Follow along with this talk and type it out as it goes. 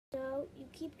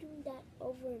keep doing that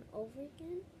over and over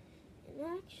again.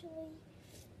 And actually,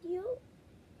 you,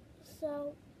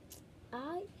 so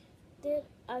I did,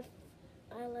 I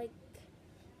like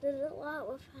did a lot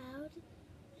without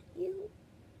you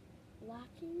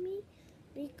watching me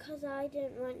because I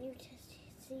didn't want you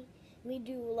to see me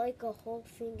do like a whole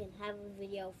thing and have a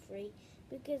video free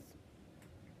because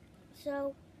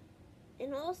so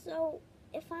and also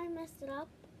if I messed it up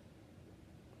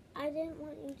I didn't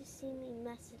want you to see me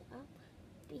mess it up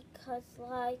because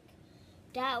like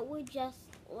that would just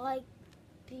like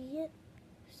be it.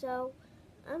 So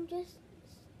I'm just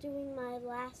doing my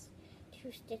last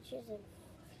 2 stitches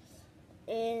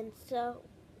and so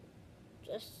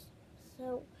just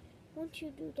so once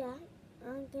you do that,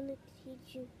 I'm gonna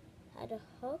teach you how to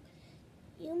hook.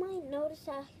 You might notice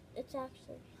that it's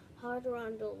actually harder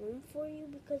on the loom for you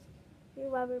because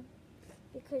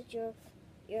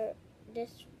your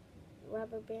this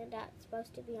rubber band that's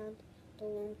supposed to be on the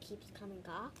loom keeps coming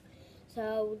off.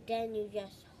 So then you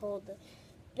just hold the.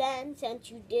 Then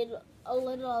since you did a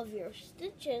little of your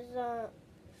stitches,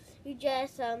 you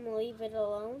just leave it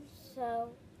alone. So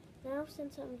now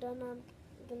since I'm done, I'm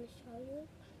gonna show you.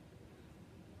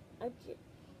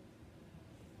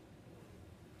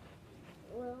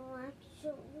 Well,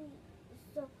 actually,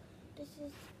 so this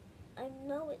is, I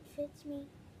know it fits me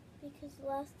because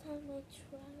last time I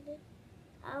tried it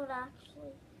out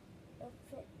actually it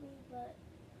fit me, but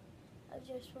I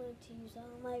just wanted to use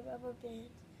all my rubber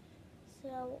bands.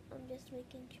 So I'm just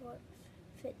making sure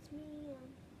it fits me.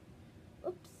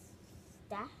 Oops,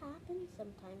 that happens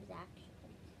sometimes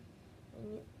actually.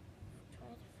 When you try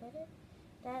to fit it,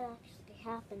 that actually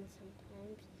happens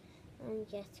sometimes. And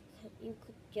yes, you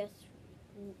could just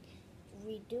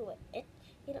redo it.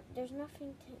 There's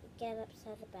nothing to get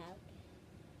upset about.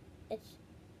 It's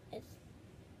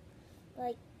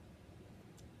like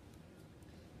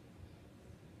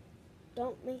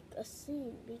don't make a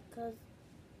scene because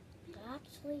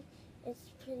actually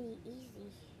it's pretty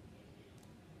easy.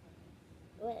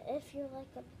 But if you're like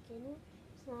a beginner,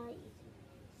 it's not easy.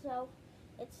 So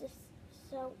it's just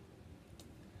so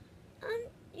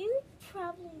you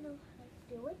probably know how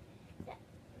to do it.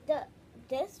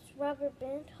 This rubber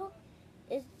band hook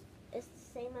is the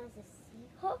same as a C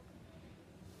hook.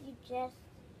 You just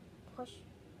push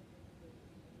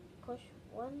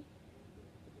one,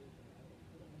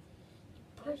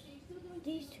 push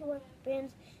these 2 rubber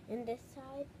bands in this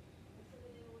side,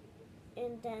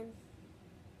 and then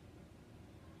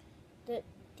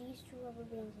these 2 rubber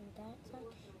bands in that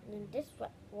side, and then this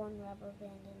one rubber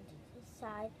band into this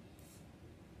side.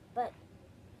 But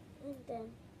and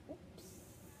then oops,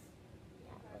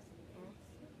 that was an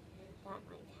accident. That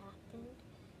might happen.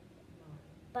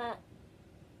 But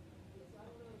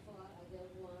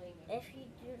if you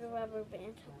do the rubber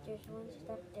band hook, there's one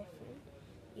step different.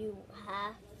 You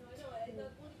have to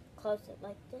close it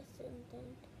like this, and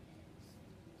then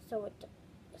so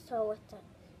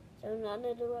none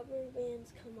of the rubber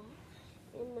bands come off,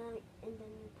 and then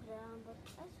you put it on. But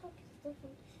this hook is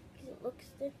different because it looks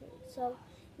different. So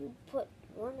you put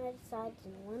one at the sides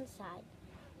and one side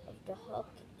of the hook,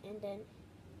 and then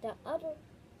the other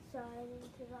side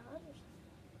into the other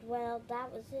side. Well,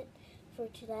 that was it for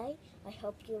today. I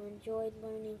hope you enjoyed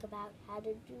learning about how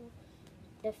to do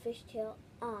the fishtail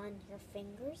on your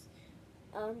fingers.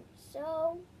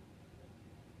 So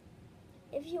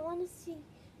if you want to see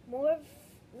more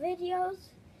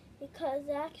videos, because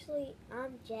actually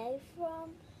I'm Jay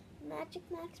from Magic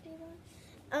Max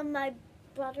B1. My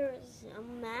brother is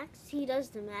Max. He does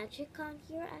the magic on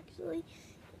here actually.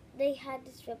 They had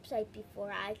this website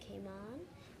before I came on.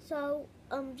 So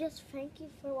just thank you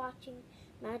for watching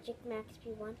Magic Max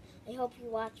B1. I hope you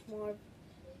watch more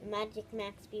Magic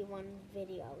Max B1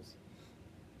 videos.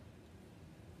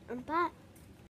 I'm back.